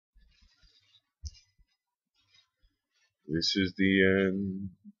This is the end,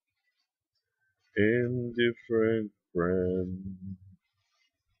 indifferent friend.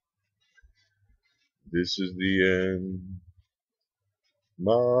 This is the end,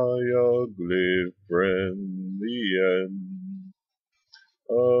 my ugly friend. The end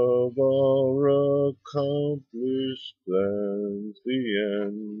of our accomplished plans. The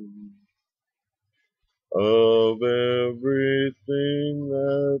end of everything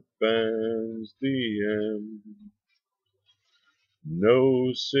that bans. The end.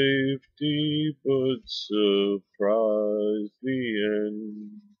 No safety but surprise. The end.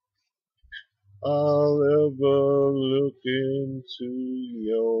 I'll ever look into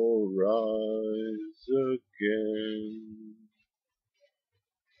your eyes again.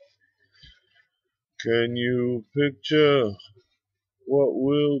 Can you picture what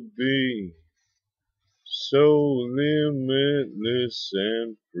will be so limitless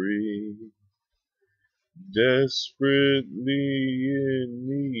and free? Desperately in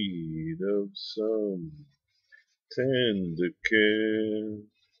need of some tender care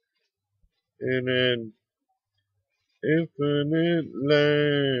in an infinite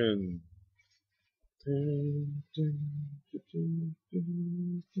land.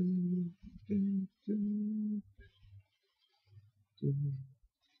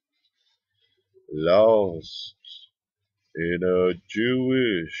 Lost in a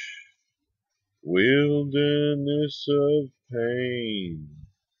Jewish wilderness of pain,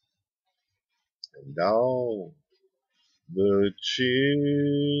 and all the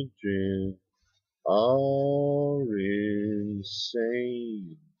children are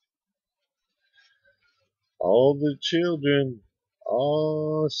insane. All the children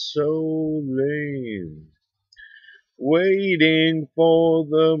are so lame, waiting for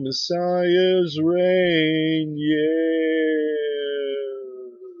the Messiah's reign, yeah.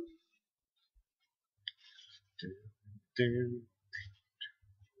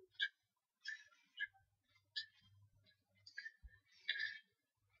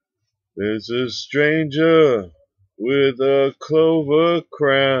 There's a stranger with a clover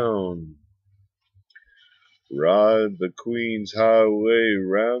crown, ride the Queen's highway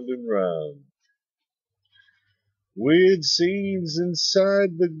round and round. Weird scenes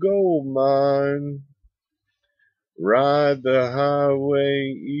inside the gold mine, ride the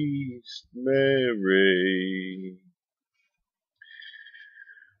highway east, Mary.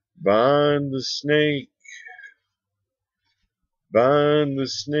 Bind the snake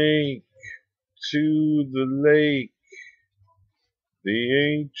to the lake, the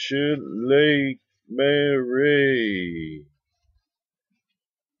ancient Lake Mary.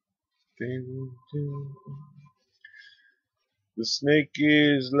 The snake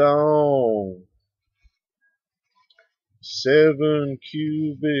is long, 7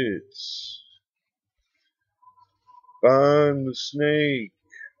 cubits. Bind the snake,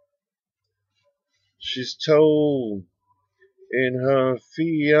 she's told in her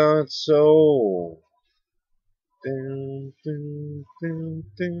fiat soul.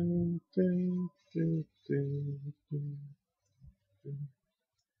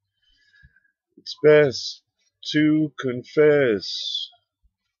 It's best to confess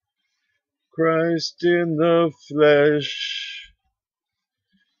Christ in the flesh.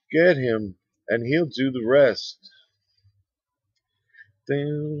 Get him and he'll do the rest.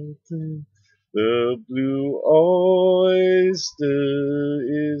 The blue oyster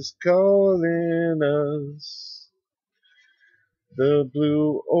is calling us. The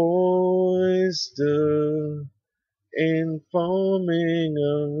blue oyster informing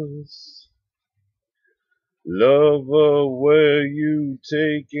us. Lover, where you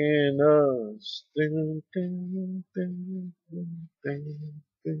taking us?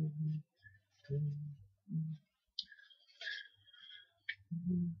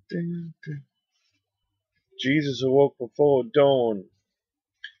 Jesus awoke before dawn.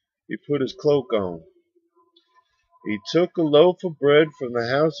 He put his cloak on. He took a loaf of bread from the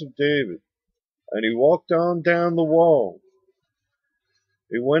house of David, and he walked on down the wall.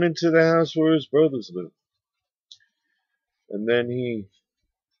 He went into the house where his brothers lived, and then he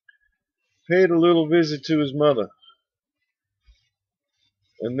paid a little visit to his mother.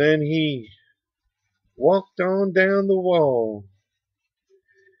 And then he walked on down the wall,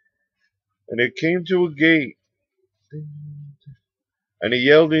 and it came to a gate, and he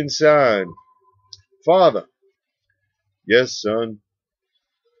yelled inside, "Father." "Yes, son."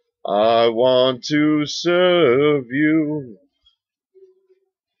 "I want to serve you."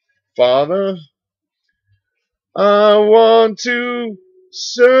 "Father, I want to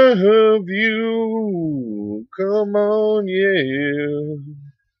serve you. Come on, yeah."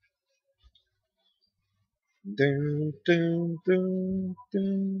 Dun, dun, dun,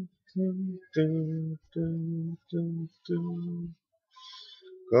 dun, dun, dun, dun, dun, dun.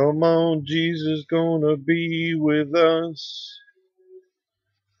 Come on, Jesus gonna be with us.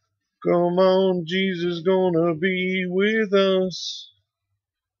 Come on, Jesus gonna be with us.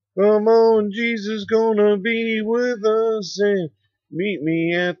 Come on, Jesus gonna be with us, and meet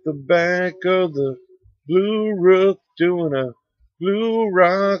me at the back of the Blue Rook doing a blue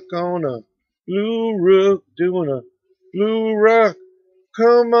rock on a blue rook doing a blue rock.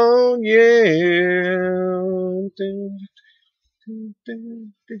 Come on, yeah. Dun, dun, dun,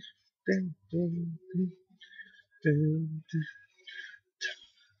 dun, dun, dun, dun, dun,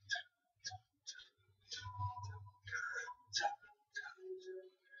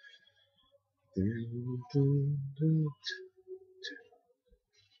 dun, dun, dun.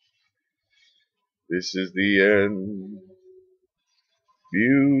 This is the end,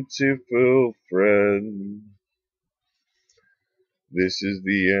 beautiful friend. This is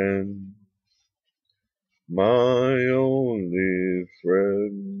the end, my only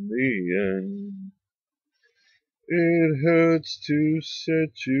friend. The end. It hurts to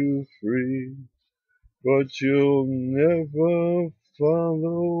set you free, but you'll never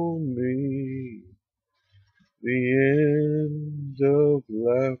follow me. The end of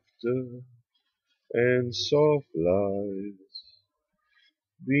laughter and soft lies.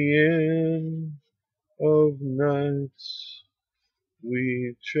 The end of nights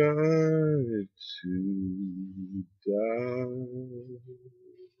we tried to die.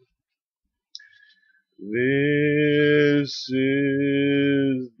 This is